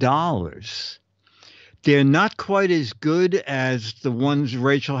 $25. They're not quite as good as the ones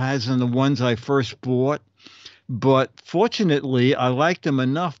Rachel has and the ones I first bought, but fortunately, I liked them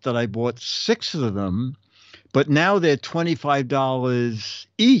enough that I bought 6 of them. But now they're $25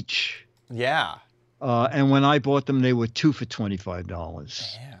 each. Yeah. And when I bought them, they were 2 for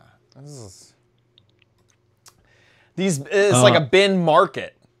 $25. Yeah. It's like a bin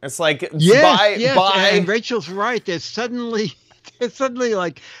market. It's like buy. And Rachel's right. There's suddenly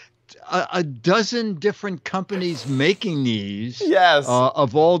like a dozen different companies making these. Yes.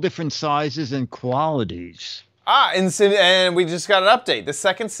 Of all different sizes and qualities. And we just got an update. The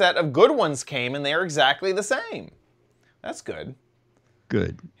second set of good ones came, and they are exactly the same. That's good.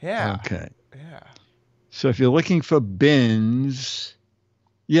 Good. Yeah. Okay. Yeah. So if you're looking for bins.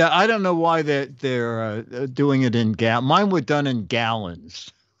 Yeah, I don't know why they're doing it in mine were done in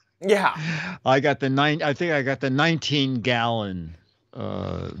gallons. Yeah. I got the 19-gallon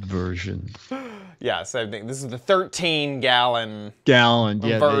version. Yes, I think this is the 13-gallon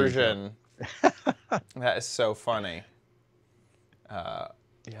version. That is so funny. Yeah,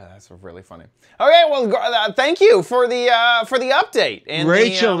 that's really funny. Okay, well, thank you for the update. And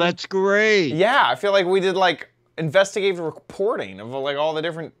Rachel, that's great. Yeah, I feel like we did like investigative reporting of like all the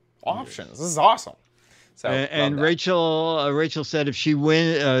different options. This is awesome. So and Rachel said if she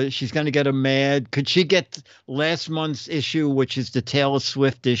wins, she's going to get a mad. Could she get last month's issue, which is the Taylor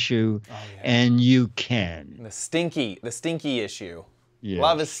Swift issue? Oh, yeah. And you can. The stinky issue.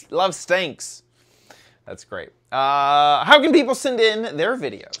 Yes. Love stinks. That's great. How can people send in their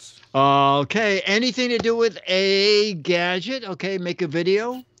videos? Okay, anything to do with a gadget? Okay, make a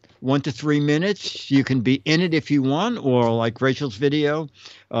video. 1 to 3 minutes. You can be in it if you want, or like Rachel's video,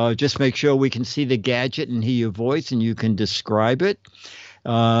 just make sure we can see the gadget and hear your voice and you can describe it.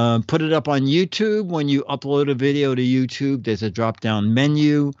 Put it up on YouTube. When you upload a video to YouTube, there's a drop-down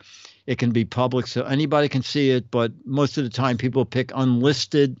menu. It can be public, so anybody can see it, but most of the time people pick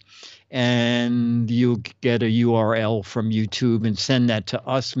unlisted, and you get a URL from YouTube and send that to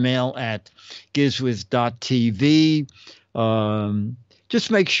us, mail at gizwiz.tv. Just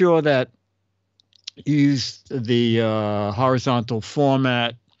make sure that you use the horizontal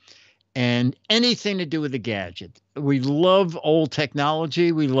format and anything to do with the gadget. We love old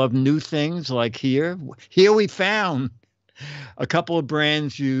technology. We love new things like here. Here we found a couple of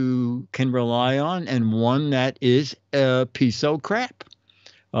brands you can rely on and one that is a piece of crap.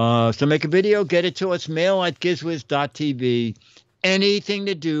 So make a video, get it to us, mail at gizwiz.tv. Anything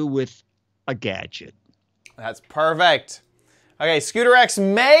to do with a gadget. That's perfect. Okay, Scooter X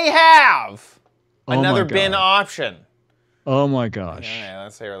may have another bin option. Oh my gosh.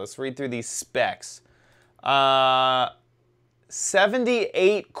 Okay, let's read through these specs.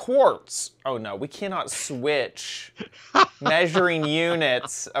 78 quarts. Oh no, we cannot switch measuring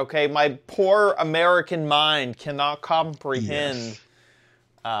units. Okay, my poor American mind cannot comprehend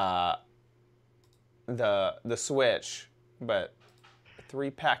the switch. But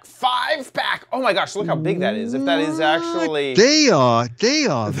 3-pack, 5-pack. Oh my gosh, look how big that is. If that is actually they are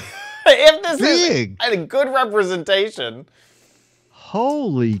if this big. is a good representation.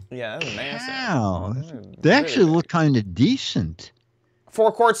 Holy cow. They actually look kind of decent.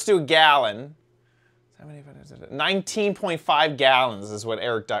 4 quarts to a gallon. 19.5 gallons is what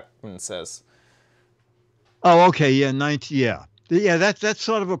Eric Duckman says. Oh, okay. Yeah, 90. Yeah. Yeah, that's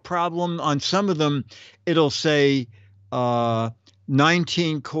sort of a problem. On some of them, it'll say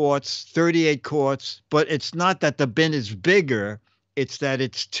 19 quarts, 38 quarts, but it's not that the bin is bigger. It's that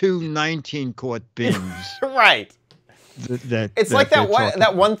it's 2 19-quart bins. Right. It's like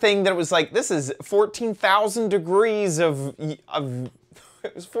that one thing that was like, this is 14,000 degrees of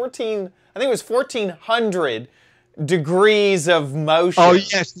it was 14, I think it was 1,400 degrees of motion. Oh,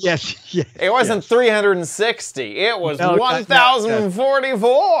 yes. It wasn't 360. It was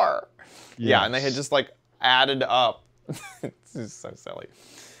 1,044. Yeah, and they had just like added up. This is so silly.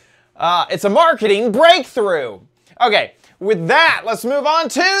 It's a marketing breakthrough. Okay, with that, let's move on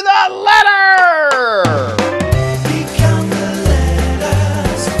to the letter. Become the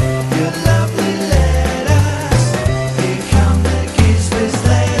letters, your lovely letters. Become the Giz Wiz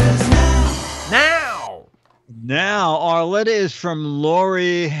letters now. Now, our letter is from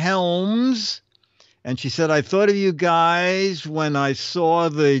Lori Helms. And she said, I thought of you guys when I saw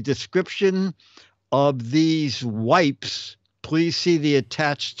the description of these wipes. Please see the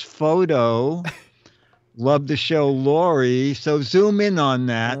attached photo. Love the show, Lori. So zoom in on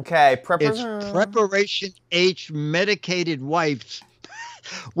that. Okay, It's Preparation H medicated wipes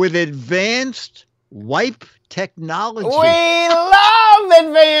with advanced wipe technology. We love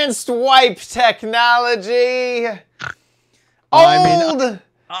advanced wipe technology. Old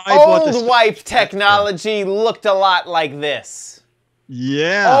wipe technology looked a lot like this.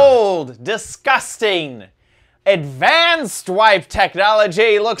 Yeah. Old, disgusting. Advanced wipe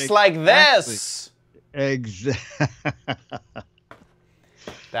technology looks like this. Exactly.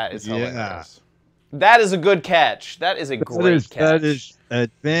 That is hilarious. That is a good catch. That is a great catch. That is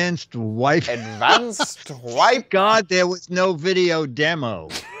advanced wipe. Advanced wipe. God, there was no video demo.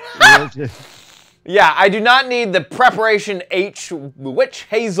 Yeah, I do not need the Preparation H witch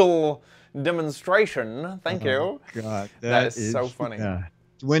hazel demonstration. Thank you. God, that is so funny. Yeah.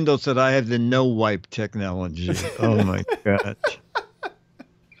 Windows said I have the no wipe technology. Oh my God.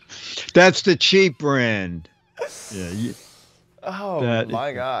 That's the cheap brand. Yeah. Oh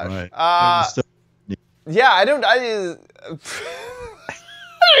my gosh. Right. Yeah, I don't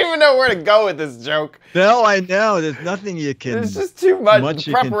even know where to go with this joke. No, I know. There's nothing you can. There's just too much.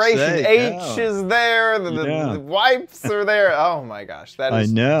 Preparation H is there. The wipes are there. Oh my gosh, that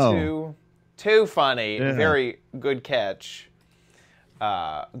is too funny. Yeah. Very good catch.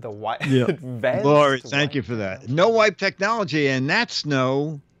 The wipe. Yeah. Lori, thank you for that. No wipe technology, and that's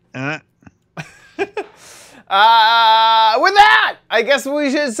no. With that, I guess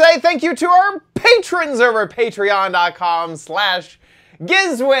we should say thank you to our patrons over at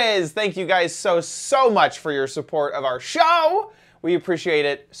patreon.com/GizWiz. Thank you guys so much for your support of our show. We appreciate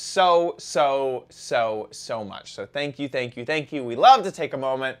it so much. So thank you. We love to take a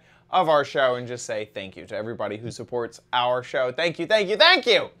moment of our show and just say thank you to everybody who supports our show. Thank you.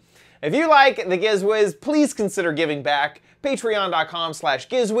 If you like the Giz Wiz, please consider giving back.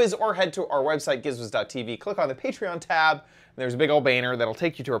 Patreon.com/GizWiz or head to our website, gizwiz.tv. Click on the Patreon tab. And there's a big old banner that'll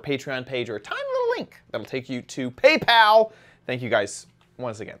take you to our Patreon page or a tiny little link that'll take you to PayPal. Thank you guys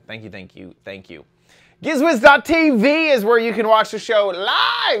once again. Thank you. Gizwiz.tv is where you can watch the show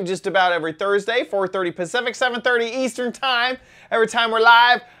live just about every Thursday, 4:30 Pacific, 7:30 Eastern Time. Every time we're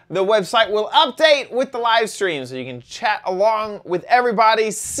live, the website will update with the live stream so you can chat along with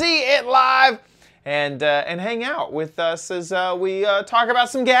everybody, see it live, and hang out with us as we talk about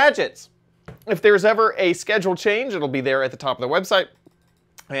some gadgets. If there's ever a schedule change, it'll be there at the top of the website.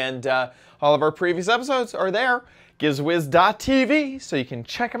 And all of our previous episodes are there, gizwiz.tv, so you can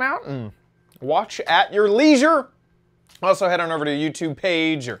check them out and watch at your leisure. Also, head on over to the YouTube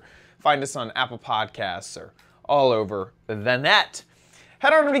page or find us on Apple Podcasts or all over the net.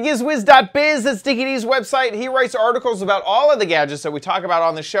 Head on over to gizwiz.biz, that's Dickie D's website. He writes articles about all of the gadgets that we talk about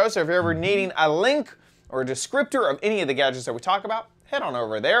on the show, so if you're ever needing a link or a descriptor of any of the gadgets that we talk about, head on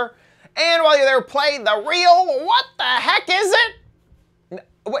over there. And while you're there, play the real What the Heck Is It?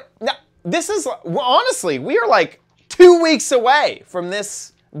 This is, honestly, we are like 2 weeks away from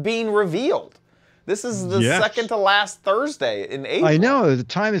this being revealed. This is the second to last Thursday in April. I know, the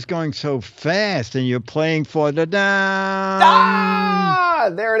time is going so fast, and you're playing for the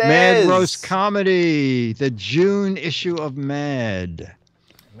there it is. Mad Roast Comedy, the June issue of Mad.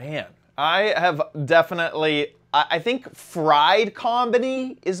 Man, I have definitely, I think fried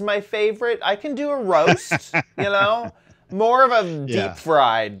comedy is my favorite. I can do a roast, more of a deep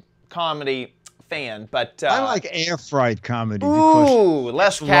fried comedy fan, but I like air fried comedy. Ooh,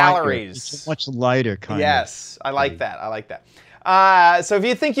 less calories. It's a much lighter kind of. Yes, I like that. So if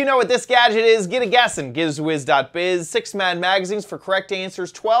you think you know what this gadget is, get a guessing. Gizwiz.biz, 6 Mad magazines for correct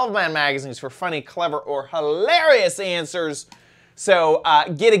answers, 12 Mad magazines for funny, clever, or hilarious answers. So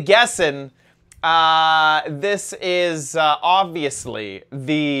get a guessing. This is obviously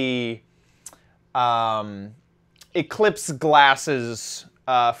the eclipse glasses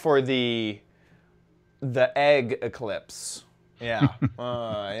for the egg eclipse. Yeah. You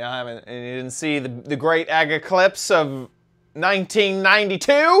didn't see the great egg eclipse of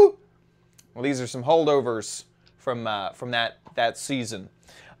 1992? Well, these are some holdovers from that season.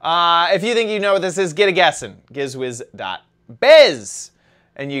 If you think you know what this is, get a guessing. Gizwiz.biz.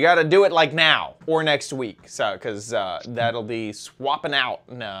 And you got to do it like now or next week, so because that'll be swapping out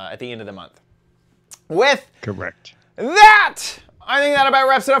at the end of the month. With Correct. that, I think that about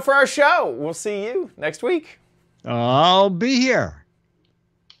wraps it up for our show. We'll see you next week. I'll be here.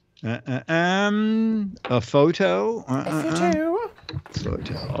 A photo.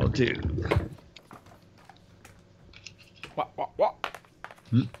 Photo. I'll do. What?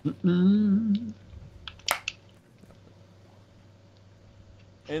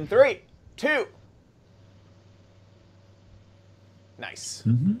 In 3, 2. Nice.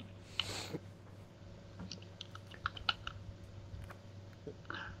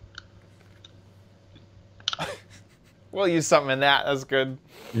 We'll use something in that. That's good.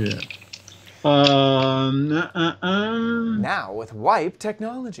 Yeah. Now with wipe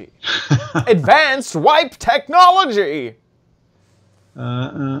technology. Advanced wipe technology.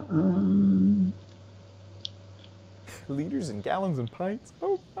 Liters and gallons and pints.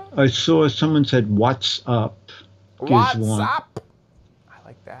 Oh, I saw someone said, "What's up?" What's up? I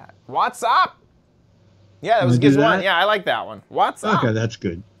like that. What's up? Yeah, that was Giz one. Yeah, I like that one. What's up? Okay, that's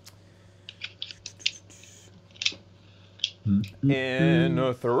good.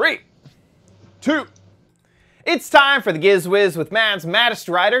 In 3, 2. It's time for the Giz Wiz with man's maddest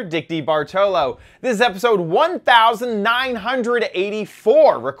writer, Dick D. Bartolo. This is episode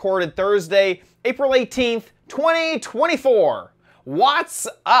 1984, recorded Thursday, April 18th, 2024. What's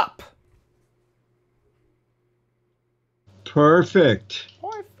up? Perfect.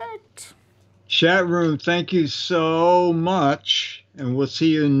 Perfect. Chat room, thank you so much. And we'll see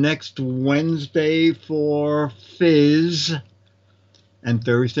you next Wednesday for Fizz and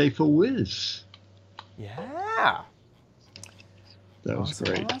Thursday for Wiz. Yeah. That was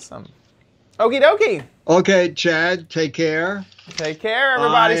great. Awesome. Okie dokie. Okay, Chad, take care. Take care,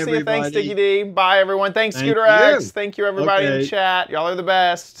 everybody. Bye, See you. Thanks, everybody. Dickie D. Bye, everyone. Thanks, Thank Scooter you. X. Thank you, everybody in the Okay. chat. Y'all are the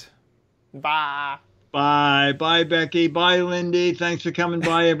best. Bye. Bye. Bye, Becky. Bye, Lindy. Thanks for coming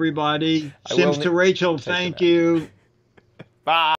by, everybody. I Sims will to Rachel, take thank it you. Bye.